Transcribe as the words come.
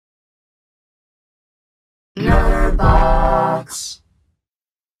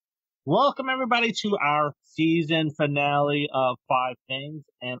Welcome everybody to our season finale of Five Things.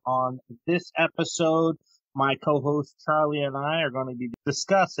 And on this episode, my co-host Charlie and I are going to be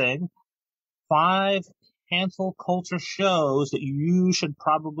discussing five cancel culture shows that you should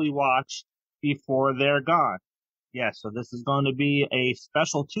probably watch before they're gone. Yeah, so this is going to be a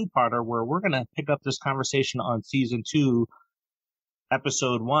special two-parter where we're going to pick up this conversation on season 2,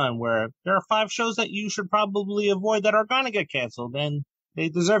 episode 1, where there are 5 shows that you should probably avoid that are going to get canceled, and they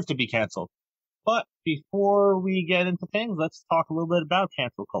deserve to be canceled. But before we get into things, let's talk a little bit about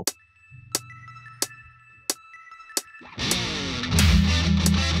cancel culture.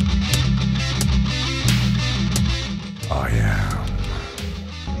 I am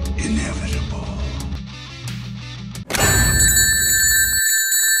inevitable.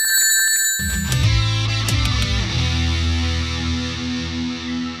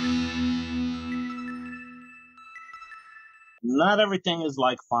 Not everything is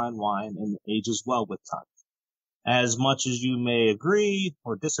like fine wine and ages well with time. As much as you may agree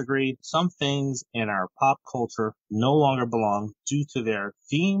or disagree, some things in our pop culture no longer belong due to their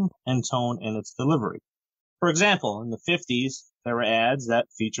theme and tone and its delivery. For example, in the 50s, there were ads that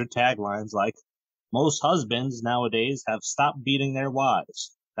featured taglines like, "Most husbands nowadays have stopped beating their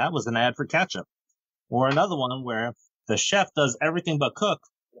wives." That was an ad for ketchup. Or another one where the chef does everything but cook.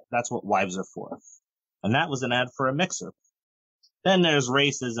 That's what wives are for. And that was an ad for a mixer. Then there's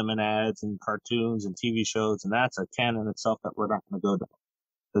racism in ads and cartoons and TV shows, and that's a can in itself that we're not going to go down.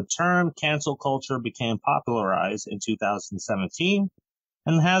 The term cancel culture became popularized in 2017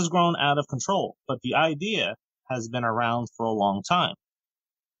 and has grown out of control, but the idea has been around for a long time.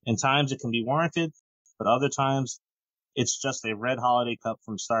 In times it can be warranted, but other times it's just a red holiday cup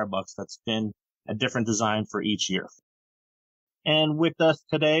from Starbucks that's been a different design for each year. And with us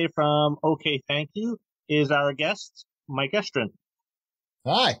today from OK Thank You is our guest, Mike Estrin.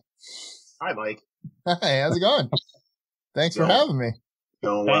 Hi. Hi, Mike. Hey, how's it going? Thanks for having me.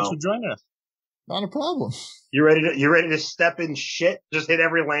 Going Thanks well. for joining us. Not a problem. You ready to step in shit? Just hit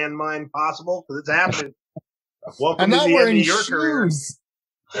every landmine possible? Because it's happening. Welcome I'm to not the end wearing of your career. shoes.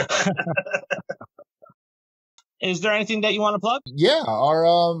 Is there anything that you want to plug? Yeah,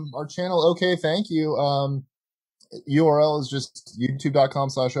 our channel, OK Thank You. URL is just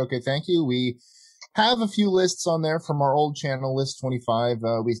youtube.com/OKThankYou. We have a few lists on there from our old channel, List 25.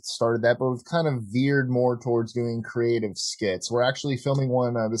 We started that, but we've kind of veered more towards doing creative skits. We're actually filming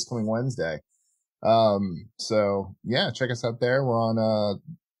one this coming Wednesday. So yeah, check us out there. We're on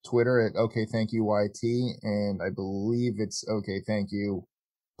Twitter at OKThankYouYT, and I believe it's OKThankYou,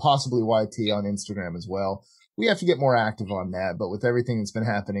 possibly YT on Instagram as well. We have to get more active on that, but with everything that's been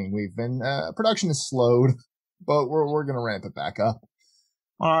happening, we've been production is slowed, but we're gonna ramp it back up.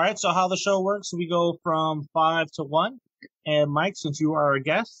 All right, so how the show works, we go from 5 to 1. And Mike, since you are a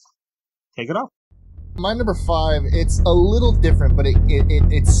guest, take it off. My number 5, it's a little different, but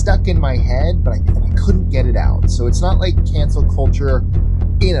it's stuck in my head, but I couldn't get it out. So it's not like cancel culture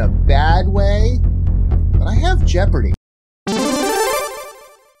in a bad way, but I have Jeopardy. Ooh.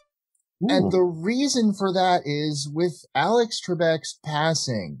 And the reason for that is with Alex Trebek's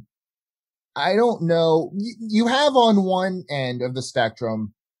passing, I don't know. You have on one end of the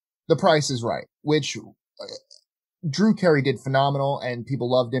spectrum, The Price is Right, which Drew Carey did phenomenal and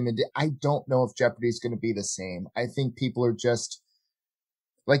people loved him. And I don't know if Jeopardy is going to be the same. I think people are just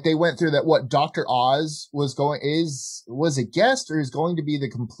like, they went through that. What Dr. Oz was a guest or is going to be the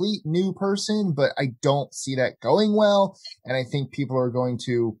complete new person, but I don't see that going well. And I think people are going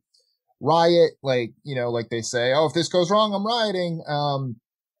to riot, like they say, oh, if this goes wrong, I'm rioting.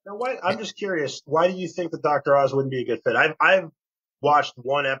 Now, I'm just curious. Why do you think that Dr. Oz wouldn't be a good fit? I've watched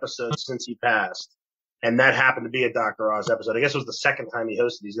one episode since he passed, and that happened to be a Dr. Oz episode. I guess it was the second time he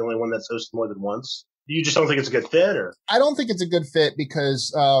hosted. He's the only one that's hosted more than once. You just don't think it's a good fit, or? I don't think it's a good fit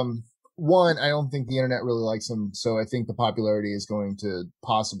because, one, I don't think the internet really likes him. So I think the popularity is going to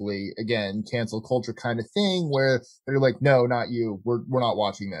possibly, again, cancel culture kind of thing where they're like, no, not you. We're not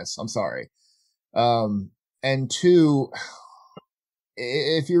watching this. I'm sorry. And two,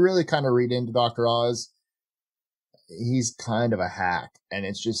 if you really kind of read into Dr. Oz, he's kind of a hack. And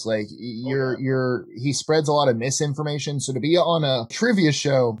it's just like, he spreads a lot of misinformation. So to be on a trivia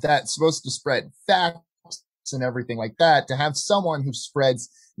show that's supposed to spread facts and everything like that, to have someone who spreads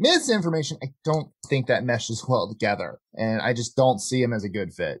misinformation, I don't think that meshes well together. And I just don't see him as a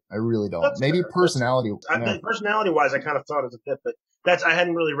good fit. I really don't. That's Maybe fair. personality. Personality-wise, I kind of thought it was a fit, but I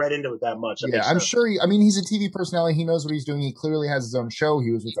hadn't really read into it that much. Yeah, I'm sure. He's a TV personality. He knows what he's doing. He clearly has his own show.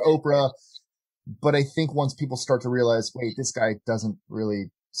 He was with Oprah. But I think once people start to realize, wait, this guy doesn't really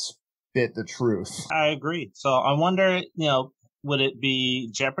spit the truth. I agree. So I wonder, would it be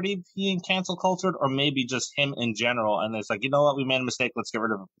Jeopardy being cancel cultured, or maybe just him in general? And it's like, you know what, we made a mistake, let's get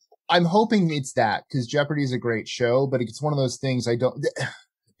rid of him. I'm hoping it's that, because Jeopardy is a great show, but it's one of those things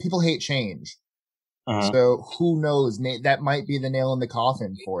people hate change. So who knows? That might be the nail in the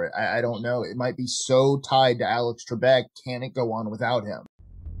coffin for it. I don't know. It might be so tied to Alex Trebek. Can it go on without him?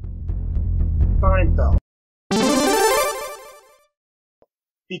 Seinfeld.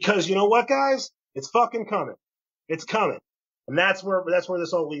 Because you know what, guys? It's fucking coming. It's coming. And that's where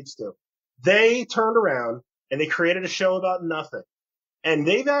this all leads to. They turned around and they created a show about nothing. And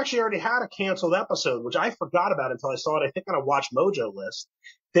they've actually already had a canceled episode, which I forgot about until I saw it, I think, on a Watch Mojo list.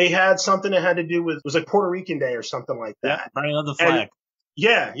 They had something that had to do with, it was like Puerto Rican Day or something like that. Yeah, burning of the flag.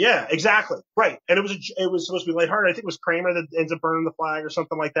 Yeah, exactly. Right. And it was supposed to be lighthearted. I think it was Kramer that ends up burning the flag or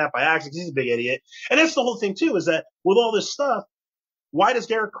something like that by accident. He's a big idiot. And that's the whole thing, too, is that with all this stuff, why does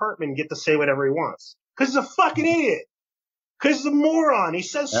Garrett Cartman get to say whatever he wants? Because he's a fucking idiot. Because he's a moron. He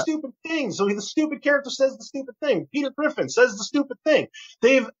says stupid things. So the stupid character says the stupid thing. Peter Griffin says the stupid thing.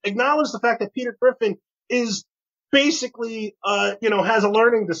 They've acknowledged the fact that Peter Griffin is basically, has a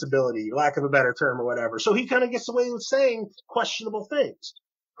learning disability, lack of a better term or whatever. So he kind of gets away with saying questionable things.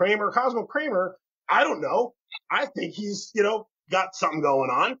 Cosmo Kramer, I don't know. I think he's, got something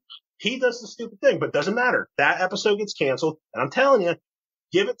going on. He does the stupid thing, but doesn't matter. That episode gets canceled. And I'm telling you,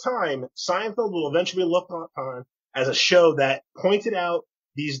 give it time. Seinfeld will eventually be looked upon as a show that pointed out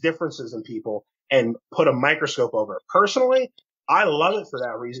these differences in people and put a microscope over it. Personally, I love it for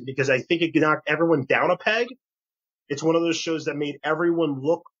that reason, because I think it knocked everyone down a peg. It's one of those shows that made everyone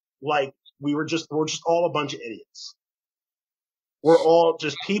look like we're just all a bunch of idiots. We're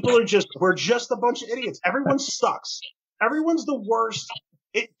just a bunch of idiots. Everyone sucks. Everyone's the worst.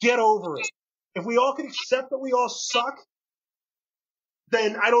 Get over it. If we all could accept that we all suck,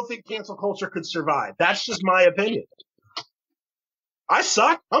 then I don't think cancel culture could survive. That's just my opinion. I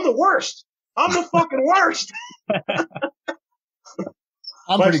suck. I'm the worst. I'm the fucking worst.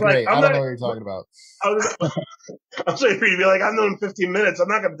 I'm pretty great. I don't know what you're talking about. I'm sorry for you to be like, I'm doing 15 minutes. I'm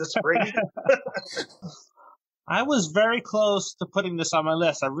not going to disagree. I was very close to putting this on my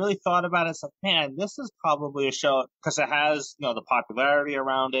list. I really thought about it. It's like, man, this is probably a show, because it has, the popularity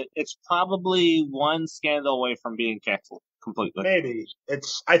around it. It's probably one scandal away from being canceled completely. Maybe.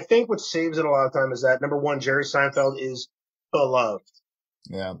 I think what saves it a lot of time is that, number one, Jerry Seinfeld is beloved.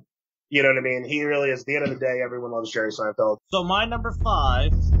 Yeah. You know what I mean? He really is. At the end of the day, everyone loves Jerry Seinfeld. So my number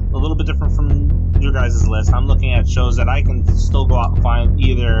 5, a little bit different from your guys' list. I'm looking at shows that I can still go out and find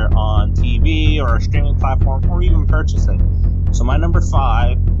either on TV or a streaming platform, or even purchase it. So my number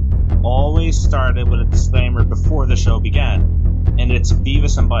 5 always started with a disclaimer before the show began, and it's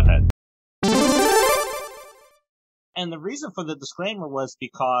Beavis and Butthead. And the reason for the disclaimer was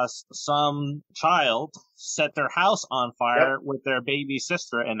because some child set their house on fire with their baby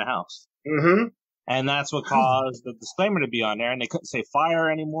sister in the house. Mm-hmm. And that's what caused the disclaimer to be on there, and they couldn't say fire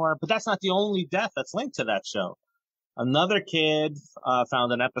anymore. But that's not the only death that's linked to that show. Another kid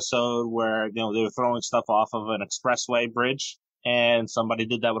found an episode where, they were throwing stuff off of an expressway bridge, and somebody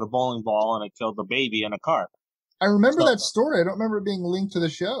did that with a bowling ball, and it killed the baby in a car. I remember that story. I don't remember it being linked to the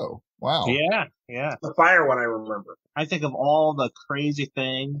show. Wow. Yeah. The fire one I remember. I think of all the crazy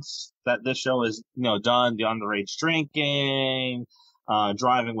things that this show has, done, the underage drinking,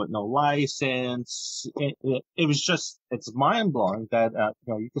 driving with no license. It was just, it's mind blowing that,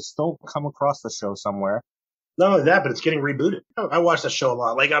 you could still come across the show somewhere. Not only that, but it's getting rebooted. I watched the show a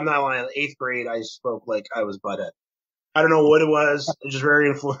lot. Like, I'm not lying. In 8th grade, I spoke like I was Butthead. I don't know what it was. It was just very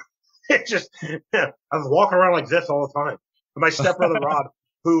influential. I was walking around like this all the time. And my stepbrother Rob,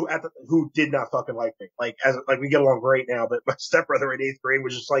 who did not fucking like me. Like we get along great now, but my stepbrother in 8th grade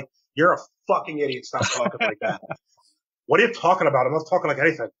was just like, "You're a fucking idiot. Stop talking like that." What are you talking about? I'm not talking like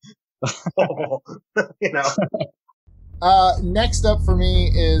anything. Next up for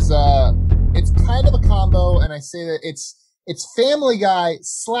me is it's kind of a combo, and I say that it's Family Guy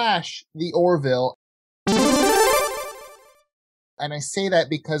 / The Orville. And I say that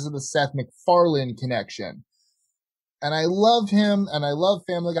because of the Seth MacFarlane connection. And I love him, and I love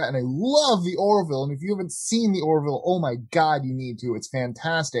Family Guy, and I love The Orville. And if you haven't seen The Orville, oh my God, you need to. It's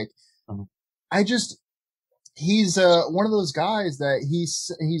fantastic. He's one of those guys that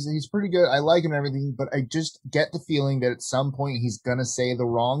he's pretty good. I like him and everything, but I just get the feeling that at some point he's gonna say the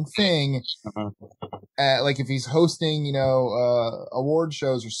wrong thing. Like if he's hosting, award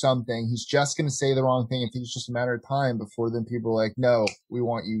shows or something, he's just gonna say the wrong thing. I think it's just a matter of time before then people are like, "No, we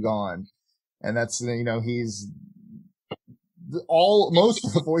want you gone." And that's, he's most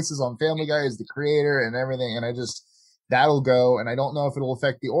of the voices on Family Guy is the creator and everything, and that'll go, and I don't know if it'll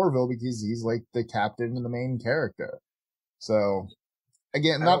affect The Orville because he's like the captain and the main character. So,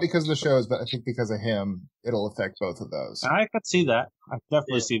 again, not because of the shows, but I think because of him, it'll affect both of those. I could see that. I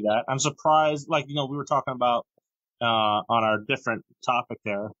definitely see that. I'm surprised, like, we were talking about on our different topic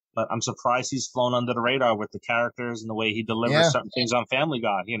there, but I'm surprised he's flown under the radar with the characters and the way he delivers certain things on Family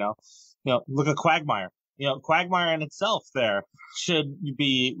Guy, look at Quagmire. Quagmire in itself there should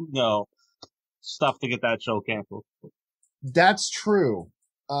be, stuff to get that show canceled. That's true.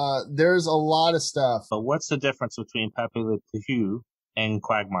 There's a lot of stuff. But what's the difference between Pepe Le Pew and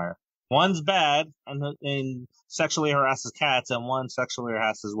Quagmire? One's bad and sexually harasses cats, and one sexually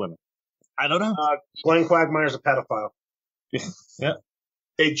harasses women. I don't know. Glenn Quagmire's a pedophile. Yeah.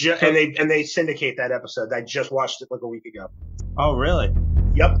 They syndicate that episode. I just watched it like a week ago. Oh, really?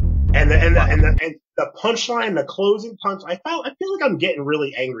 Yep. And the punchline, the closing punch. I feel like I'm getting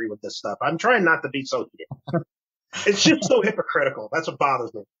really angry with this stuff. I'm trying not to be so heated. It's just so hypocritical. That's what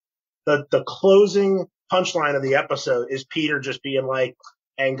bothers me. The closing punchline of the episode is Peter just being like,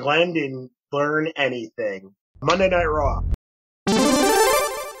 and Glenn didn't learn anything. Monday Night Raw.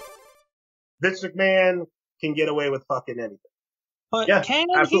 Vince McMahon can get away with fucking anything. But yeah, can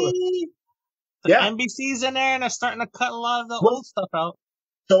absolutely. he? NBC's in there and they're starting to cut a lot of the old stuff out.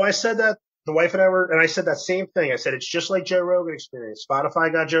 So I said that, the wife and I were, and I said that same thing. I said, it's just like Joe Rogan experience.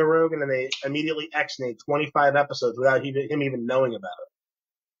 Spotify got Joe Rogan and they immediately X-nayed 25 episodes without him even knowing about it.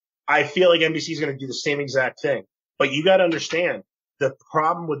 I feel like NBC is going to do the same exact thing. But you got to understand, the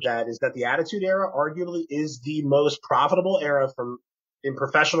problem with that is that the Attitude Era arguably is the most profitable era in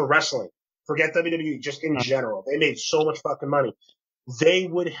professional wrestling. Forget WWE, just in general. They made so much fucking money. They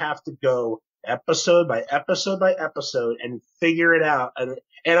would have to go episode by episode by episode and figure it out. And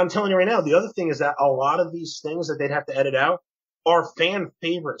I'm telling you right now, the other thing is that a lot of these things that they'd have to edit out are fan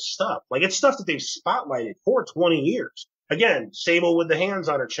favorite stuff. Like, it's stuff that they've spotlighted for 20 years. Again, Sable with the hands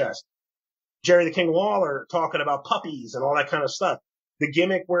on her chest. Jerry the King Lawler talking about puppies and all that kind of stuff. The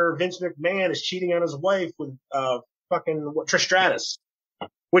gimmick where Vince McMahon is cheating on his wife with Trish Stratus,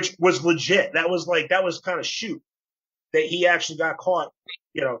 which was legit. That was kind of shoot that he actually got caught,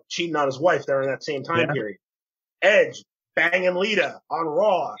 cheating on his wife during that same time period. Edge banging Lita on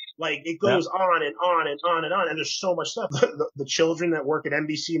Raw. Like, it goes on and on and on and on. And there's so much stuff. The children that work at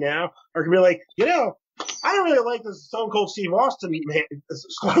NBC now are going to be like, I don't really like this Stone Cold Steve Austin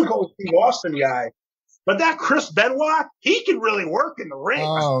guy. But that Chris Benoit, he can really work in the ring.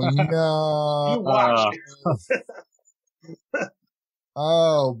 Oh, no. You watch it.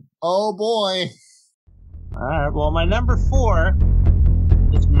 Oh boy. All right. Well, my number 4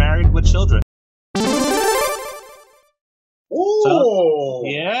 is Married with Children. Ooh. So,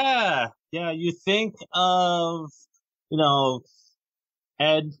 yeah. You think of,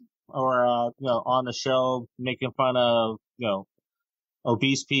 Ed or, on the show making fun of,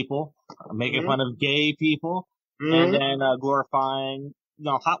 obese people, making fun of gay people, and then glorifying,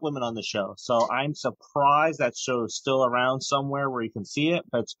 hot women on the show. So I'm surprised that show is still around somewhere where you can see it,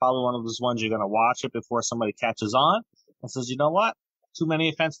 but it's probably one of those ones you're going to watch it before somebody catches on and says, you know what? Too many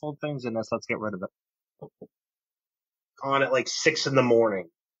offensive things in this. Let's get rid of it. On at like 6 a.m.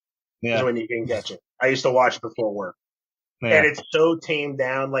 is when you can catch it. I used to watch it before work. Yeah. And it's so tamed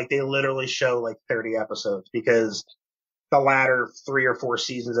down. Like, they literally show like 30 episodes because the latter 3 or 4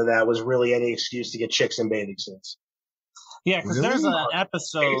 seasons of that was really any excuse to get chicks in bathing suits. Yeah, because there's an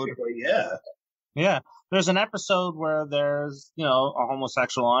episode. Yeah. There's an episode where there's, a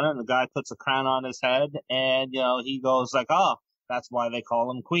homosexual on it, and the guy puts a crown on his head, and, he goes like, oh, that's why they call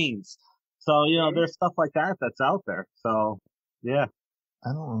them queens. So, there's stuff like that that's out there. So, yeah.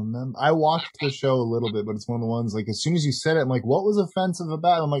 I don't remember. I watched the show a little bit, but it's one of the ones, like, as soon as you said it, I'm like, what was offensive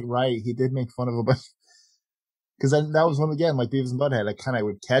about it? I'm like, right, he did make fun of a bunch. Because that was one, again, like Beavis and Butthead. I kind of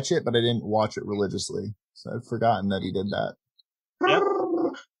would catch it, but I didn't watch it religiously. So I'd forgotten that he did that. Yep.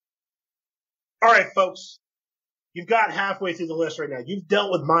 All right, folks. You've got halfway through the list right now. You've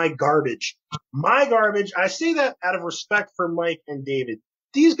dealt with my garbage. My garbage, I say that out of respect for Mike and David.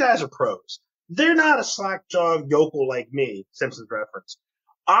 These guys are pros. They're not a slack-jawed yokel like me, Simpsons reference.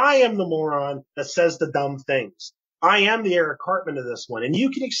 I am the moron that says the dumb things. I am the Eric Cartman of this one, and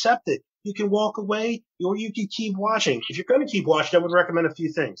you can accept it. You can walk away, or you can keep watching. If you're going to keep watching, I would recommend a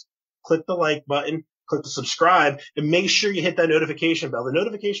few things. Click the like button, click the subscribe, and make sure you hit that notification bell. The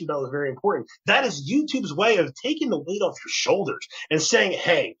notification bell is very important. That is YouTube's way of taking the weight off your shoulders and saying,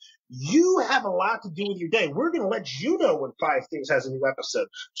 hey, you have a lot to do with your day. We're going to let you know when 5 Things has a new episode.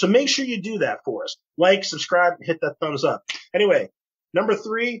 So make sure you do that for us. Like, subscribe, and hit that thumbs up. Anyway, number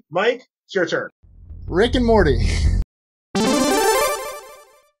 3, Mike, it's your turn. Rick and Morty.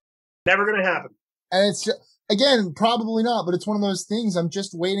 Never going to happen. And it's, again, probably not, but it's one of those things. I'm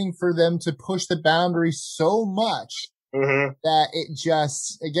just waiting for them to push the boundary so much Mm-hmm. that it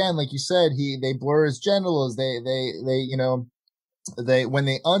just, again, like you said, they blur his genitals. They, you know, when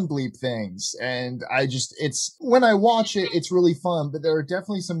they unbleep things, and it's, when I watch it, it's really fun, but there are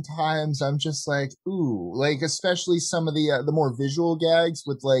definitely some times I'm just like, ooh, like, especially some of the more visual gags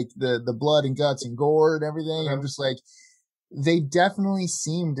with like the blood and guts and gore and everything. I'm just like, they definitely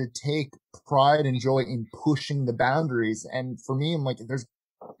seem to take pride and joy in pushing the boundaries. And for me, I'm like, there's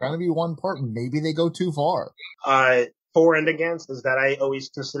gonna be one part, maybe they go too far. For and against is that I always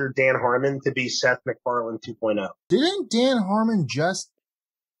consider Dan Harmon to be Seth MacFarlane 2.0. Didn't Dan Harmon but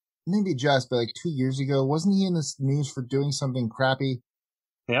like 2 years ago, wasn't he in this news for doing something crappy?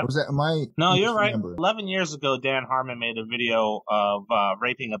 Yeah. Was that, No, you're right. 11 years ago, Dan Harmon made a video of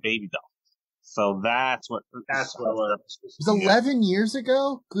raping a baby doll. So that's what it was. It was 11 years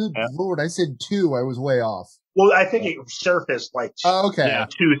ago? Good Lord, I said 2. I was way off. Well, I think it surfaced like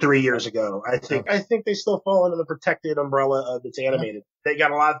 2-3 years ago. I think they still fall under the protected umbrella of it's animated. They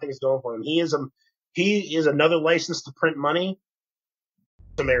got a lot of things going for him. He is another license to print money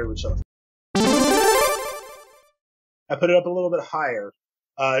to marry with children. I put it up a little bit higher,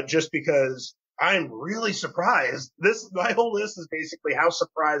 just because I'm really surprised. My whole list is basically how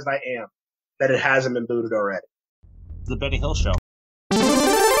surprised I am that it hasn't been booted already. The Benny Hill Show.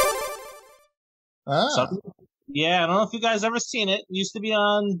 So, yeah, I don't know if you guys ever seen it. It used to be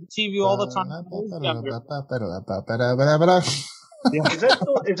on TV all the time. Is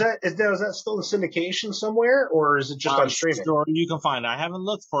that still in syndication somewhere, or is it just on streaming? Sure, you can find it. I haven't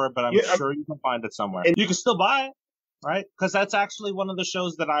looked for it, but I'm sure you can find it somewhere. And you can still buy it, right? Because that's actually one of the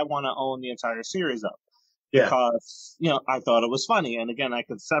shows that I want to own the entire series of. Yeah. Because, I thought it was funny. And again, I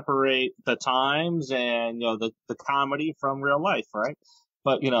could separate the times and, the comedy from real life, right?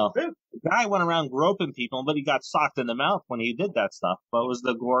 But, the guy went around groping people, but he got socked in the mouth when he did that stuff. But it was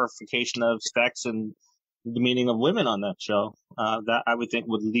the glorification of sex and the meaning of women on that show that I would think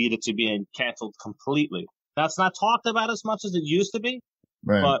would lead it to being canceled completely. That's not talked about as much as it used to be.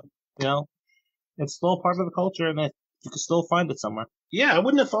 Right. But, it's still part of the culture, and you can still find it somewhere. Yeah, I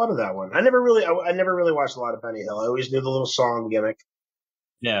wouldn't have thought of that one. I never really watched a lot of Benny Hill. I always knew the little song gimmick.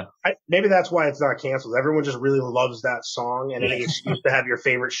 Yeah. Maybe that's why it's not canceled. Everyone just really loves that song, and any excuse to have your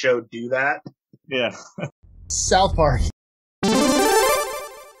favorite show do that. Yeah. South Park.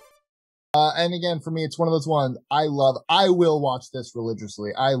 And again, for me, it's one of those ones I will watch this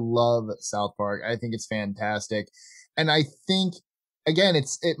religiously. I love South Park. I think it's fantastic. And I think, again,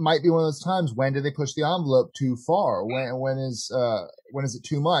 it might be one of those times, when do they push the envelope too far? When is it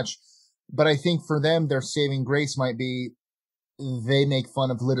too much? But I think for them, their saving grace might be, they make fun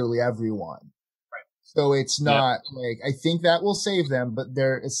of literally everyone. Right. So it's not like, I think that will save them, but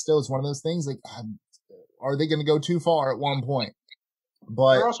it's one of those things like, are they going to go too far at one point?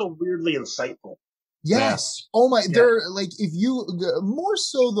 But they're also weirdly insightful. Yes. Yeah. Oh my, they're like, more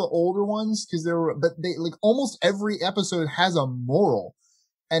so the older ones, but they like almost every episode has a moral,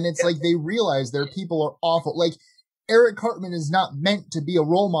 and it's like they realize their people are awful. Like, Eric Cartman is not meant to be a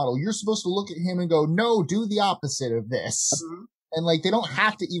role model. You're supposed to look at him and go, no, do the opposite of this. Mm-hmm. And like, they don't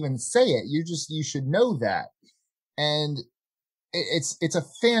have to even say it. You should know that. And it's a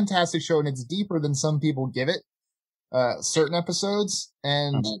fantastic show, and it's deeper than some people give it, certain episodes.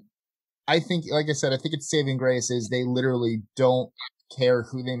 And I think, like I said, I think its saving grace is they literally don't care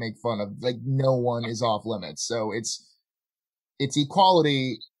who they make fun of. Like, no one is off limits. So it's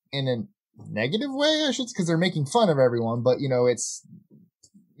equality in a negative way, I should, because they're making fun of everyone, but it's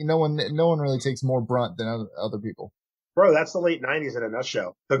no one really takes more brunt than other people. Bro, that's the late 90s in a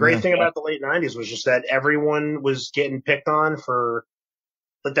nutshell. The great thing about the late 90s was just that everyone was getting picked on for,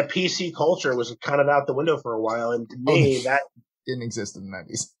 like, the PC culture was kind of out the window for a while, and to me, that didn't exist in the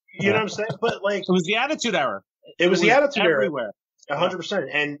 90s. You know what I'm saying? But like, it was the Attitude Era. It was the Attitude everywhere. Era. 100%.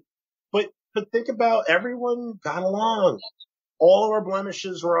 And but think about, everyone got along. All of our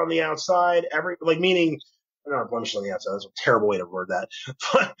blemishes were on the outside. Meaning, not our blemishes on the outside. That's a terrible way to word that.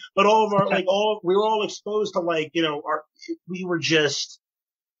 But all of our, we were all exposed to, we were just,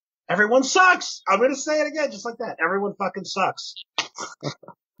 everyone sucks. I'm going to say it again, just like that. Everyone fucking sucks.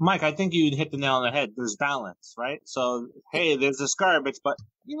 Mike, I think you'd hit the nail on the head. There's balance, right? So, hey, there's this garbage, but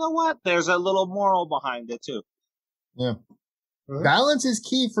you know what? There's a little moral behind it, too. Yeah. Mm-hmm. Balance is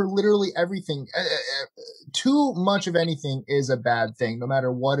key for literally everything. Too much of anything is a bad thing, no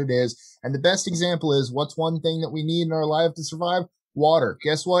matter what it is. And the best example is, what's one thing that we need in our life to survive? Water.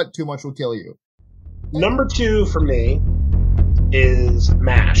 Guess what? Too much will kill you. Number 2 for me is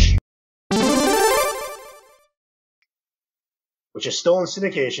MASH, which is still in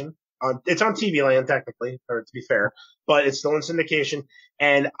syndication. It's on TV Land technically, or to be fair, but it's still in syndication.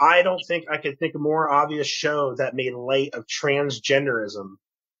 And I don't think I could think of a more obvious show that made light of transgenderism.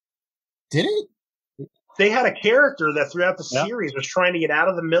 Did it? They had a character that throughout the Yep. series was trying to get out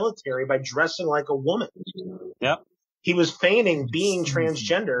of the military by dressing like a woman. Yep. He was feigning being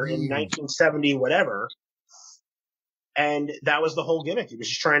transgender in 1970 whatever. And that was the whole gimmick. He was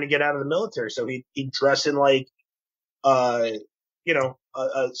just trying to get out of the military. So he'd dress in like,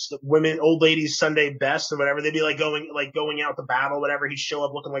 women, old ladies Sunday best or whatever. They'd be like going out to battle, whatever. He'd show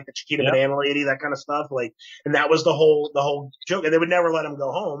up looking like the Chiquita Banana lady, that kind of stuff. Like, and that was the whole joke. And they would never let him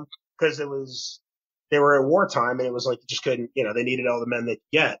go home because they were at wartime and it was like, you just couldn't, they needed all the men they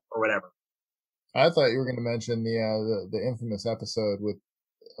could get or whatever. I thought you were going to mention the infamous episode with,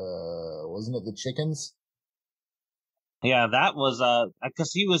 wasn't it the chickens? Yeah, that was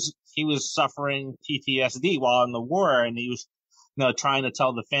because he was suffering PTSD while in the war, and he was trying to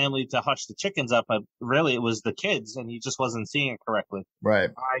tell the family to hush the chickens up, but really it was the kids, and he just wasn't seeing it correctly.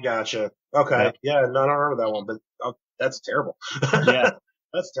 Right. I gotcha. Okay. Yeah, no, I don't remember that one, but that's terrible. Yeah,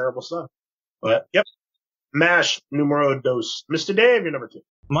 that's terrible stuff. But yep. MASH numero dos. Mr. Dave, you're number 2.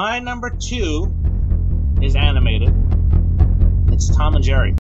 My number 2 is animated. It's Tom and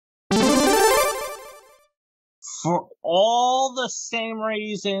Jerry. For all the same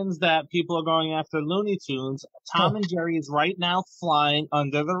reasons that people are going after Looney Tunes, Tom and Jerry is right now flying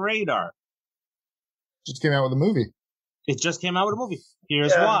under the radar. Just came out with a movie. It just came out with a movie.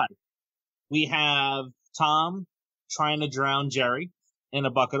 Here's why. We have Tom trying to drown Jerry in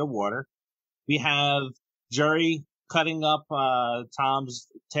a bucket of water. We have Jerry cutting up Tom's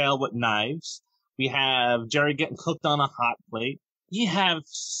tail with knives. We have Jerry getting cooked on a hot plate. You have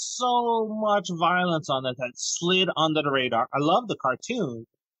so much violence on that slid under the radar. I love the cartoon,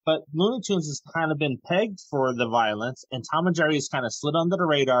 but Looney Tunes has kind of been pegged for the violence, and Tom and Jerry has kind of slid under the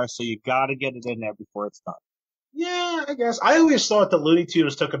radar, so you got to get it in there before it's done. Yeah, I guess. I always thought that Looney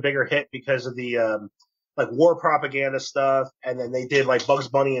Tunes took a bigger hit because of the war propaganda stuff, and then they did like Bugs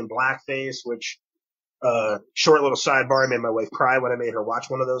Bunny in blackface, which short little sidebar, I made my wife cry when I made her watch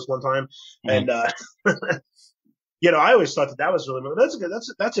one of those one time, and I always thought that was really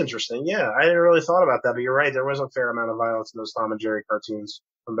that's interesting. Yeah, I didn't really thought about that, but you're right. There was a fair amount of violence in those Tom and Jerry cartoons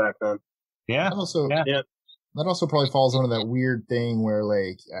from back then. Yeah. That also probably falls under that weird thing where,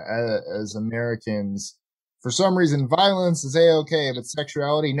 like, as Americans, for some reason, violence is A-okay, but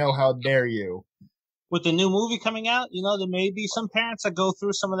sexuality, no, how dare you? With the new movie coming out, there may be some parents that go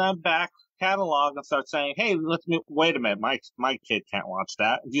through some of that back catalog and start saying, hey, wait a minute, my kid can't watch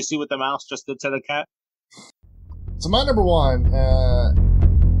that. Do you see what the mouse just did to the cat? So my number 1,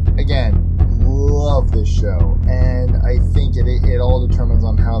 again, love this show, and I think it all determines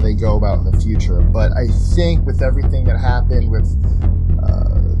on how they go about in the future. But I think with everything that happened with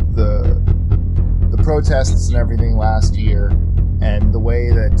the protests and everything last year, and the way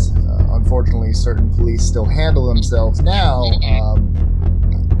that unfortunately certain police still handle themselves now,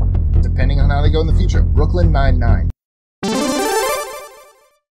 depending on how they go in the future, Brooklyn Nine-Nine.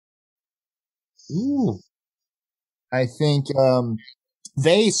 Ooh. I think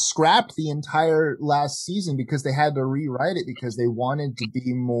they scrapped the entire last season because they had to rewrite it because they wanted to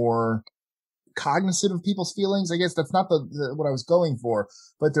be more cognizant of people's feelings. I guess that's not what I was going for,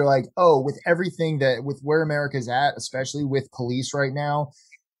 but they're like, with everything with where America's at, especially with police right now,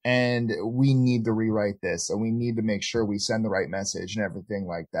 and we need to rewrite this, and we need to make sure we send the right message and everything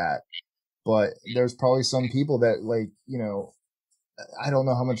like that. But there's probably some people that, like, I don't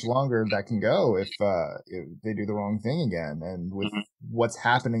know how much longer that can go if they do the wrong thing again, and with what's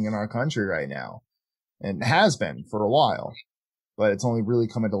happening in our country right now, and has been for a while, but it's only really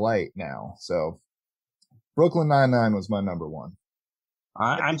coming to light now. So Brooklyn Nine-Nine was my number 1.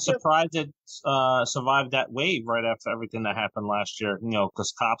 I'm surprised it survived that wave right after everything that happened last year.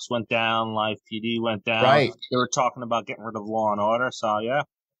 Because Cops went down, Live PD went down. Right. They were talking about getting rid of Law and Order. So yeah,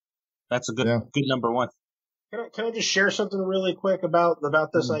 that's a good number 1. Can I just share something really quick about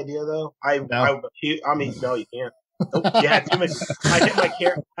this idea though? I mean, no, you can't. Nope, you had too much.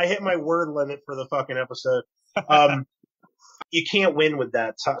 I hit my word limit for the fucking episode. You can't win with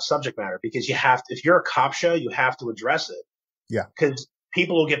that subject matter because if you're a cop show, you have to address it. Yeah. Because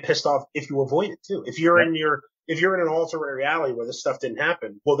people will get pissed off if you avoid it too. If you're in an alternate reality where this stuff didn't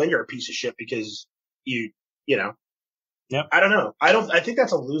happen, well, then you're a piece of shit because you know. Yep. I don't know. I think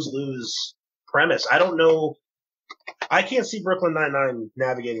that's a lose-lose premise. I don't know. I can't see Brooklyn Nine-Nine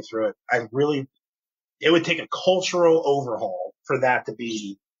navigating through it. It would take a cultural overhaul for that to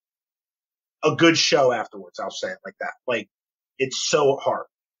be a good show afterwards. I'll say it like that. Like, it's so hard.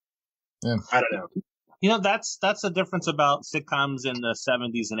 Yeah. I don't know. That's the difference about sitcoms in the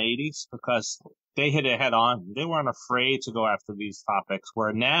 70s and 80s, because they hit it head on. They weren't afraid to go after these topics,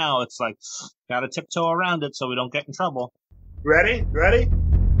 where now it's like, gotta tiptoe around it so we don't get in trouble. Ready?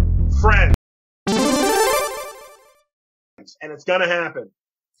 Friends. And it's gonna happen.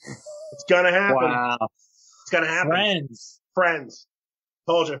 It's gonna happen. Wow. It's gonna happen. Friends.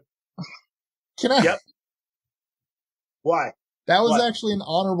 Told you. Can I? Yep. Why? That was actually an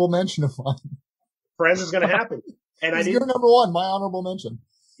honorable mention of mine. Friends is going to happen. And I You're number one, my honorable mention.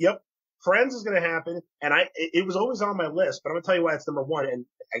 Yep. Friends is going to happen. And it was always on my list, but I'm going to tell you why it's number one. And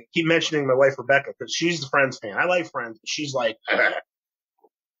I keep mentioning my wife, Rebecca, because she's the Friends fan. I like Friends, but she's like,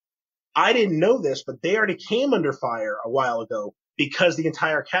 I didn't know this, but they already came under fire a while ago because the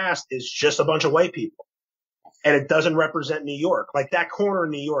entire cast is just a bunch of white people. And it doesn't represent New York. Like, that corner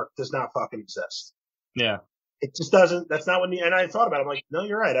in New York does not fucking exist. Yeah. It just doesn't. That's not what. And I thought about it. I'm like, no,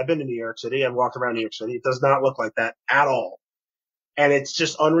 you're right. I've been to New York City. I've walked around New York City. It does not look like that at all. And it's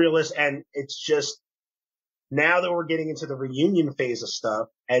just unrealistic. And it's just, now that we're getting into the reunion phase of stuff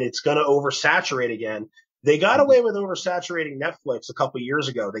and it's going to oversaturate again. They got away with oversaturating Netflix a couple of years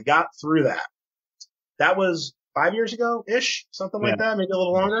ago. They got through that. That was 5 years ago-ish, something like that, maybe a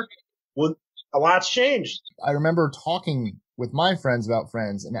little longer. Well, a lot's changed. I remember talking with my friends about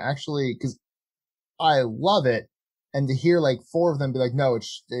Friends, and actually, because I love it, and to hear like four of them be like, no,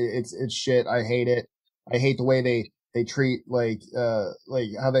 it's shit. I hate it. I hate the way they treat like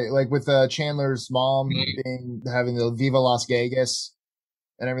how they, like with Chandler's mom having the Viva Las Vegas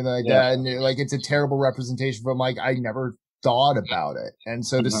and everything like that. And like, it's a terrible representation from, like, I never thought about it. And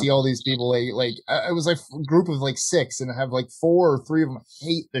so to see all these people, like I was like a group of like six and have like 4 or 3 of them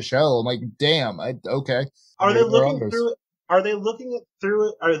hate the show. I'm like, damn, okay. Are they looking through it? Are they looking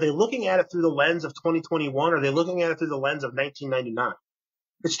at it through the lens of 2021? Or are they looking at it through the lens of 1999?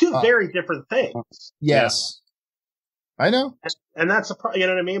 It's two very different things. Yes. Yeah. I know. And that's you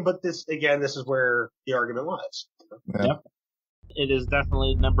know what I mean? But this is where the argument lies. Yeah. Yep. It is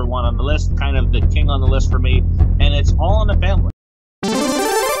definitely number one on the list, kind of the king on the list for me. And it's all in the family.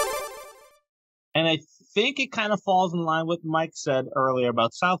 And I think it kind of falls in line with what Mike said earlier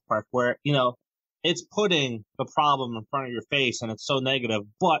about South Park, where, it's putting the problem in front of your face and it's so negative,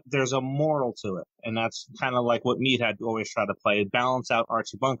 but there's a moral to it. And that's kind of like what Meathead always tried to play, balance out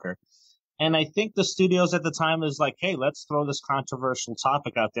Archie Bunker. And I think the studios at the time is like, hey, let's throw this controversial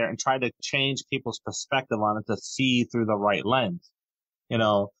topic out there and try to change people's perspective on it to see through the right lens.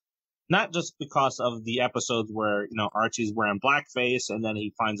 Not just because of the episodes where, Archie's wearing blackface and then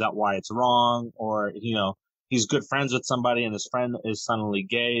he finds out why it's wrong, or, he's good friends with somebody and his friend is suddenly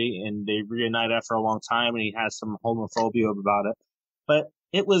gay and they reunite after a long time and he has some homophobia about it. But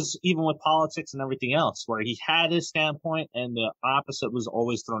it was even with politics and everything else where he had his standpoint and the opposite was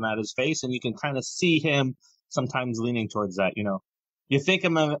always thrown at his face. And you can kind of see him sometimes leaning towards that, You think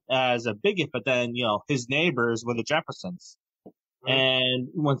of him as a bigot, but then, his neighbors were the Jeffersons. Right. And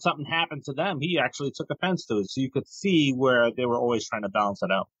when something happened to them, he actually took offense to it. So you could see where they were always trying to balance it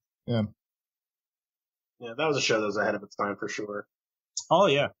out. Yeah. Yeah, that was a show that was ahead of its time for sure. Oh,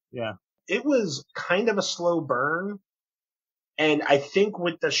 yeah. Yeah. It was kind of a slow burn. And I think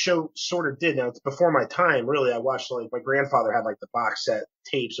what the show sort of did, now it's before my time, really. I watched, like, my grandfather had, like, the box set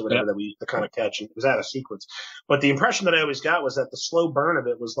tapes or whatever that we used to kind of catch, and it was out of sequence. But the impression that I always got was that the slow burn of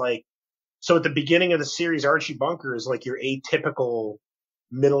it was like, so at the beginning of the series, Archie Bunker is like your atypical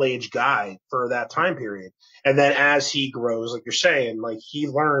middle-aged guy for that time period. And then as he grows, like you're saying, like he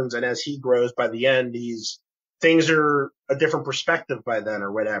learns, and as he grows, by the end, things are a different perspective by then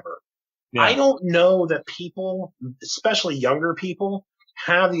or whatever. Yeah. I don't know that people, especially younger people,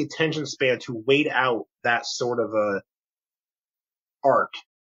 have the attention span to wait out that sort of a arc.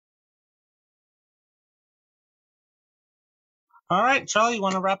 All right, Charlie, you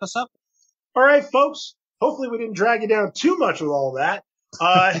want to wrap us up? All right, folks. Hopefully we didn't drag you down too much with all that.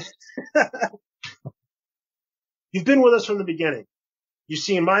 You've been with us from the beginning. You've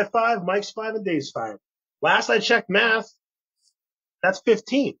seen my 5, Mike's 5, and Dave's 5. Last I checked math, that's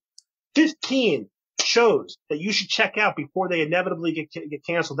 15. 15 shows that you should check out before they inevitably get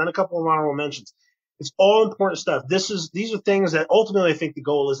canceled. Then a couple of honorable mentions. It's all important stuff. These are things that ultimately I think the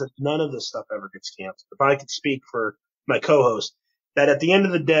goal is that none of this stuff ever gets canceled. If I could speak for my co-host, that at the end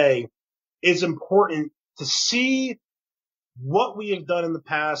of the day, it's important to see what we have done in the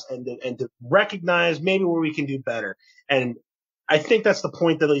past and to recognize maybe where we can do better. And I think that's the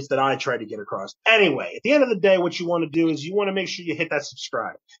point, at least, that I try to get across. Anyway, at the end of the day, what you want to do is you want to make sure you hit that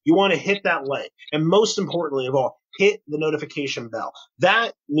subscribe. You want to hit that like. And most importantly of all, hit the notification bell.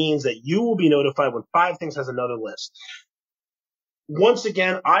 That means that you will be notified when 5 Things has another list. Once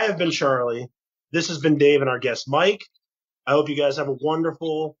again, I have been Charlie. This has been Dave and our guest, Mike. I hope you guys have a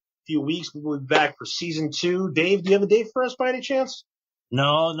wonderful few weeks. We'll be back for season 2. Dave, do you have a date for us by any chance?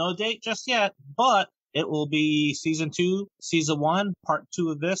 No date just yet, but it will be season 2, season 1, part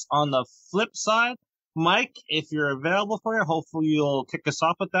 2 of this. On the flip side, Mike, if you're available for it, hopefully you'll kick us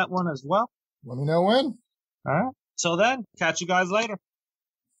off with that one as well. Let me know when. All right. So then, catch you guys later.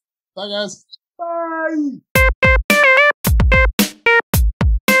 Bye, guys. Bye.